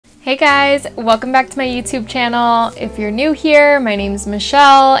Hey guys, welcome back to my YouTube channel. If you're new here, my name is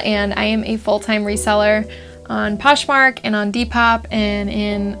Michelle and I am a full-time reseller on Poshmark and on Depop and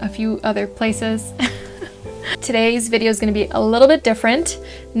in a few other places. Today's video is going to be a little bit different.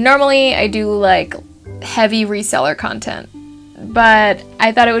 Normally I do like heavy reseller content, but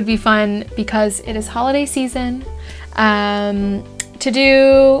I thought it would be fun because it is holiday season to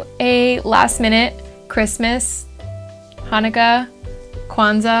do a last minute Christmas, Hanukkah,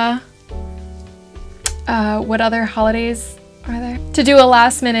 Kwanzaa, what other holidays are there? To do a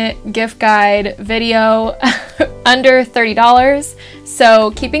last minute gift guide video under $30.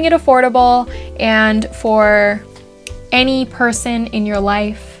 So keeping it affordable and for any person in your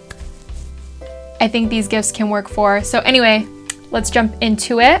life, I think these gifts can work for. So anyway, let's jump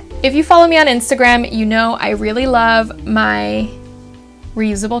into it. If you follow me on Instagram, you know I really love my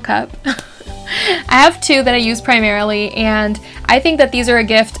reusable cup. I have two that I use primarily, and I think that these are a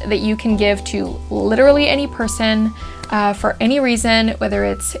gift that you can give to literally any person for any reason, whether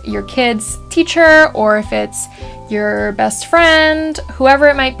it's your kid's teacher or if it's your best friend, whoever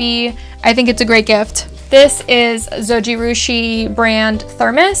it might be. I think it's a great gift. This is Zojirushi brand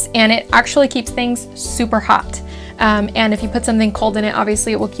thermos, and it actually keeps things super hot. And if you put something cold in it,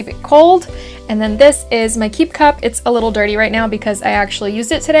 obviously it will keep it cold. And then this is my keep cup. It's a little dirty right now because I actually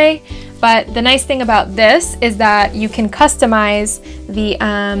used it today. But the nice thing about this is that you can customize the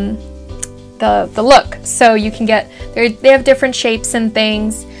look. So you can get, they have different shapes and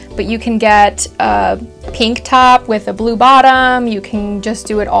things, but you can get a pink top with a blue bottom. You can just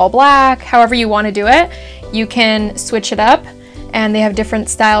do it all black, however you want to do it. You can switch it up. And they have different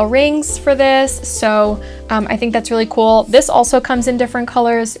style rings for this, so I think that's really cool. This also comes in different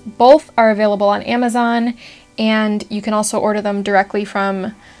colors. Both are available on Amazon, and you can also order them directly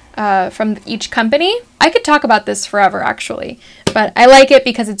from each company. I could talk about this forever, actually, but I like it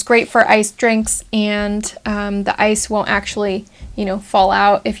because it's great for iced drinks, and the ice won't actually, you know, fall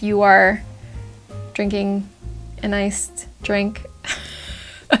out if you are drinking an iced drink.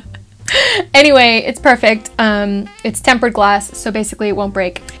 Anyway, it's perfect. It's tempered glass, so basically it won't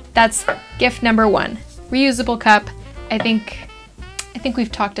break. That's gift number one, reusable cup. I think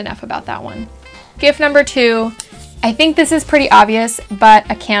we've talked enough about that one. Gift number two, I think this is pretty obvious, but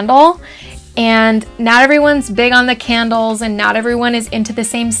a candle. And not everyone's big on the candles and not everyone is into the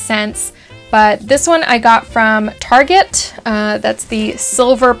same scents, but this one I got from Target. That's the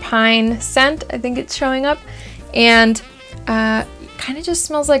Silver Pine scent, I think it's showing up. And kind of just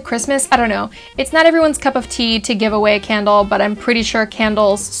smells like Christmas. I don't know. It's not everyone's cup of tea to give away a candle, but I'm pretty sure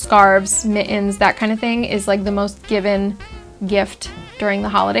candles, scarves, mittens, that kind of thing is like the most given gift during the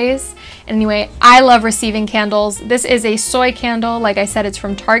holidays. Anyway, I love receiving candles. This is a soy candle. Like I said, it's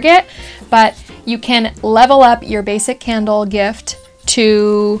from Target, but you can level up your basic candle gift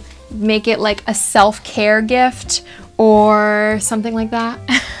to make it like a self-care gift or something like that.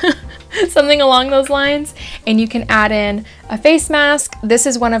 Something along those lines, and you can add in a face mask. This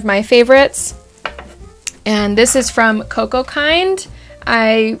is one of my favorites, and this is from Coco Kind.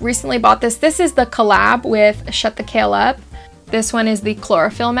 I recently bought this. This is the collab with Shut the Kale Up. This one is the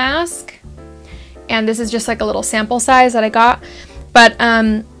chlorophyll mask, and this is just like a little sample size that I got. But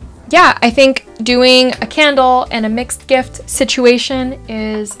yeah, I think doing a candle and a mixed gift situation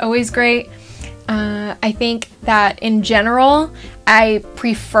is always great. I think that in general, I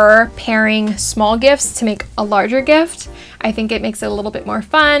prefer pairing small gifts to make a larger gift. I think it makes it a little bit more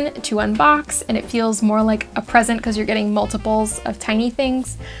fun to unbox and it feels more like a present because you're getting multiples of tiny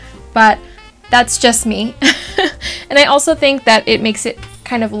things, but that's just me. And I also think that it makes it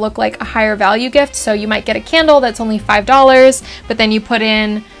kind of look like a higher value gift. So you might get a candle that's only $5, but then you put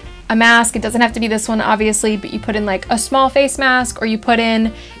in a mask. It doesn't have to be this one, obviously, but you put in like a small face mask, or you put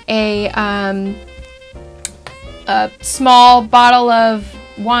in a small bottle of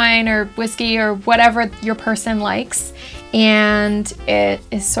wine or whiskey or whatever your person likes, and it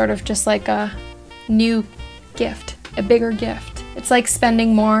is sort of just like a new gift, a bigger gift. It's like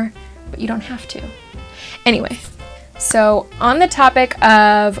spending more, but you don't have to. Anyway, so on the topic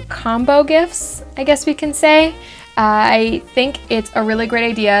of combo gifts, I guess we can say, I think it's a really great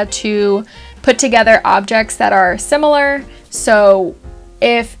idea to put together objects that are similar. So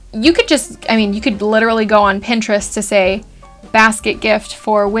if you could just, I mean, you could literally go on Pinterest to say basket gift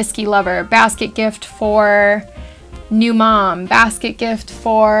for whiskey lover, basket gift for new mom, basket gift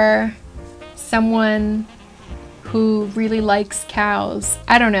for someone who really likes cows.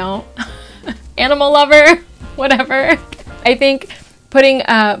 I don't know. Animal lover, whatever. I think putting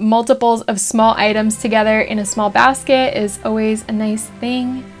multiples of small items together in a small basket is always a nice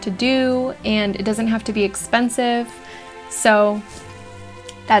thing to do, and it doesn't have to be expensive. So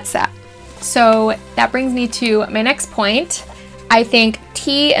that's that. So that brings me to my next point. I think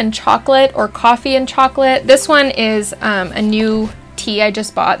tea and chocolate or coffee and chocolate. This one is a new tea I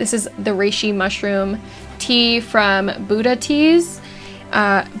just bought. This is the reishi mushroom tea from Buddha Teas.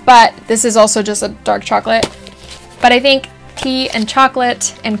 But this is also just a dark chocolate. But I think tea and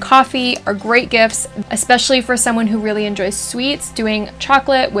chocolate and coffee are great gifts, especially for someone who really enjoys sweets. Doing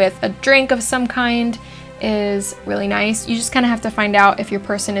chocolate with a drink of some kind is really nice. You just kind of have to find out if your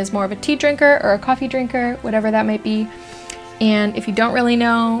person is more of a tea drinker or a coffee drinker, whatever that might be. And if you don't really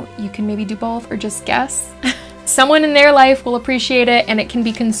know, you can maybe do both or just guess. Someone in their life will appreciate it, and it can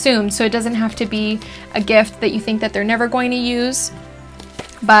be consumed, so it doesn't have to be a gift that you think that they're never going to use.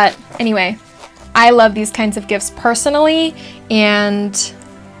 But anyway, I love these kinds of gifts personally, and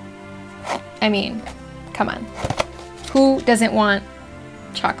I mean, come on. Who doesn't want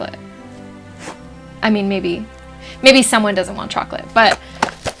chocolate? I mean, maybe someone doesn't want chocolate, but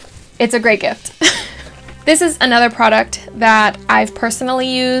it's a great gift. This is another product that I've personally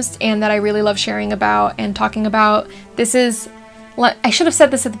used and that I really love sharing about and talking about. This is, I should have said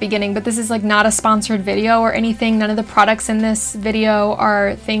this at the beginning, but this is like not a sponsored video or anything. None of the products in this video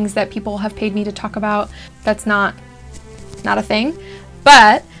are things that people have paid me to talk about. That's not a thing.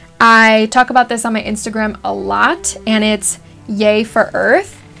 But I talk about this on my Instagram a lot, and it's Yay for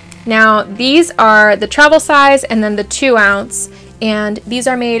Earth. Now, these are the travel size and then the 2 ounce, and these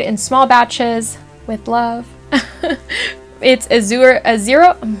are made in small batches with love. It's a zero,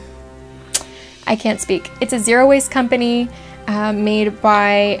 I can't speak. It's a zero waste company made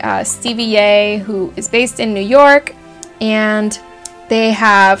by Stevie Yay, who is based in New York, and they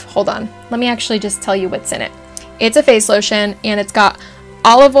have, hold on, let me actually just tell you what's in it. It's a face lotion, and it's got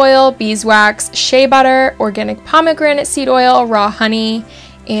olive oil, beeswax, shea butter, organic pomegranate seed oil, raw honey,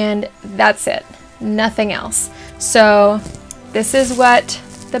 and that's it. Nothing else. So this is what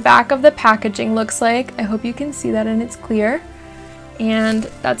the back of the packaging looks like. I hope you can see that and it's clear. And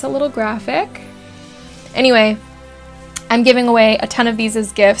that's a little graphic. Anyway, I'm giving away a ton of these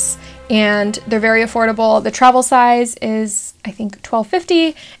as gifts, and they're very affordable. The travel size is, I think,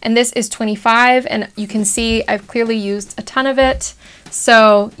 $12.50, and this is $25, and you can see I've clearly used a ton of it.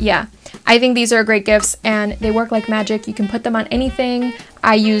 So yeah, I think these are great gifts, and they work like magic. You can put them on anything.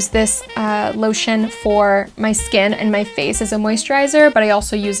 I use this lotion for my skin and my face as a moisturizer, but I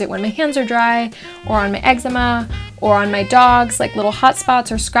also use it when my hands are dry, or on my eczema, or on my dog's like little hot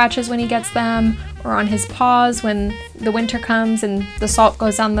spots or scratches when he gets them, or on his paws when the winter comes and the salt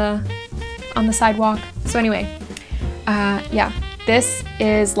goes on the sidewalk. So anyway, yeah, this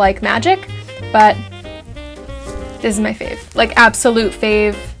is like magic, but this is my fave, like absolute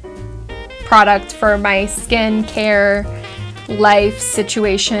fave product for my skin care life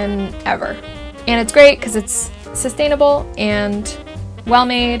situation ever. And it's great because it's sustainable and well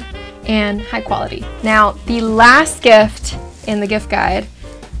made and high quality. Now, the last gift in the gift guide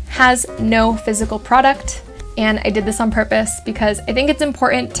has no physical product, and I did this on purpose because I think it's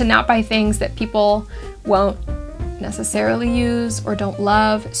important to not buy things that people won't necessarily use or don't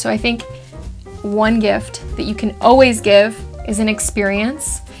love. So I think one gift that you can always give is an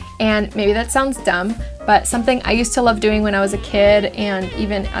experience. And maybe that sounds dumb, but something I used to love doing when I was a kid and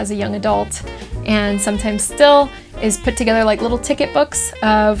even as a young adult, and sometimes still, is put together like little ticket books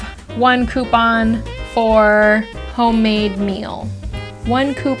of 1 coupon for homemade meal,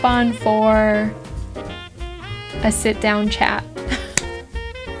 1 coupon for a sit-down chat,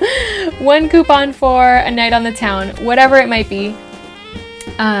 1 coupon for a night on the town, whatever it might be.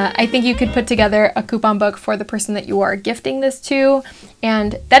 I think you could put together a coupon book for the person that you are gifting this to,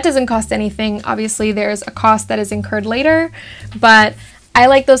 and that doesn't cost anything. Obviously, there's a cost that is incurred later, but I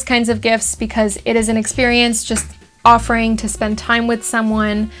like those kinds of gifts because it is an experience, just offering to spend time with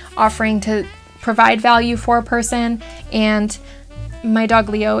someone, offering to provide value for a person. And my dog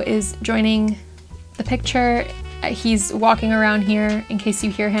Leo is joining the picture. He's walking around here in case you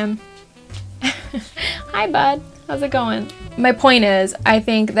hear him. Hi, bud. How's it going? My point is, I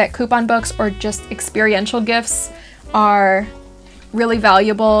think that coupon books or just experiential gifts are really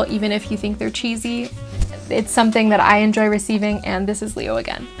valuable, even if you think they're cheesy. It's something that I enjoy receiving, and this is Leo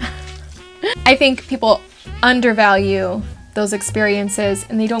again. I think people undervalue those experiences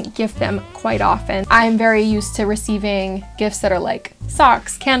and they don't gift them quite often. I'm very used to receiving gifts that are like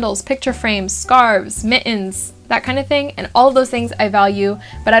socks, candles, picture frames, scarves, mittens, that kind of thing, and all of those things I value,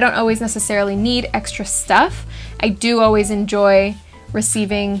 but I don't always necessarily need extra stuff. I do always enjoy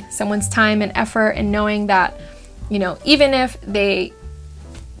receiving someone's time and effort and knowing that, you know, even if they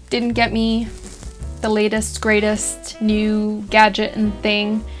didn't get me the latest, greatest new gadget and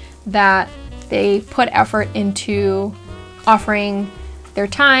thing, that they put effort into offering their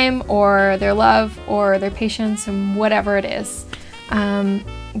time or their love or their patience and whatever it is.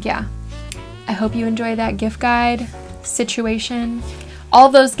 Yeah, I hope you enjoy that gift guide situation. All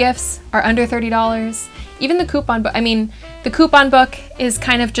of those gifts are under $30. Even the coupon book, I mean, the coupon book is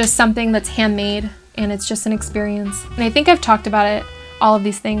kind of just something that's handmade and it's just an experience. And I think I've talked about it, all of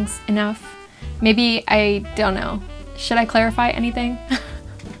these things, enough. Maybe I don't know. Should I clarify anything?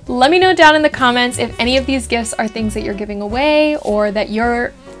 Let me know down in the comments if any of these gifts are things that you're giving away or that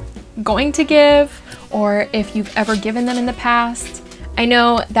you're going to give, or if you've ever given them in the past. I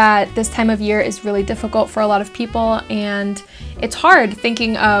know that this time of year is really difficult for a lot of people, and it's hard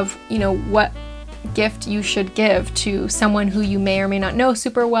thinking of, you know, what gift you should give to someone who you may or may not know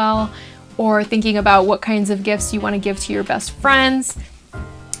super well, or thinking about what kinds of gifts you want to give to your best friends.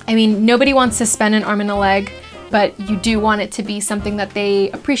 I mean, nobody wants to spend an arm and a leg, but you do want it to be something that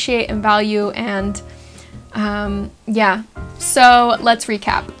they appreciate and value, and yeah. So let's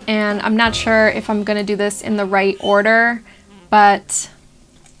recap. And I'm not sure if I'm gonna do this in the right order, but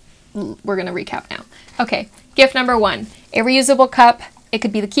we're gonna recap now. Okay, gift number 1, a reusable cup. It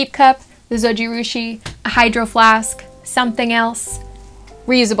could be the Keep Cup, the Zojirushi, a hydro flask, something else.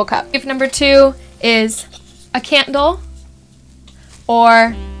 Reusable cup. Gift number 2 is a candle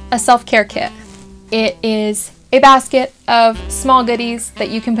or a self-care kit. It is a basket of small goodies that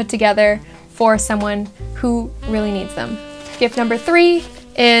you can put together for someone who really needs them. Gift number 3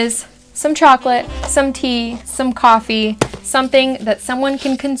 is some chocolate, some tea, some coffee, something that someone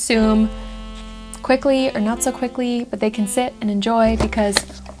can consume quickly or not so quickly, but they can sit and enjoy, because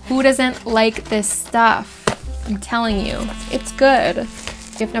who doesn't like this stuff? I'm telling you, it's good.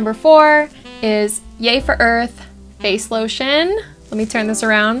 Gift number 4 is Yay for Earth face lotion. Let me turn this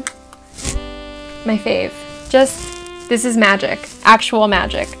around. My fave. This is magic, actual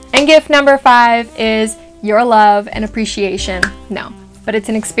magic. And gift number 5 is your love and appreciation. No, but it's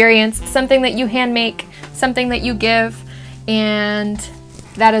an experience, something that you hand make, something that you give, and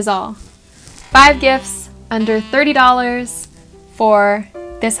that is all. 5 gifts under $30 for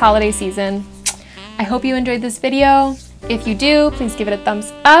this holiday season. I hope you enjoyed this video. If you do, please give it a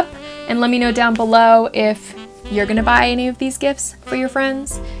thumbs up and let me know down below if you're gonna buy any of these gifts for your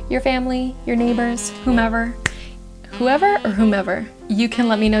friends, your family, your neighbors, whomever. Whomever. You can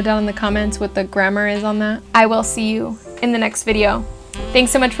let me know down in the comments what the grammar is on that. I will see you in the next video.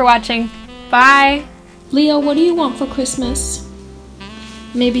 Thanks so much for watching. Bye. Leo, what do you want for Christmas?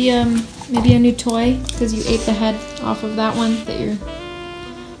 Maybe a new toy, because you ate the head off of that one that you're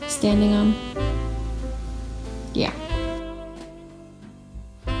standing on. Yeah.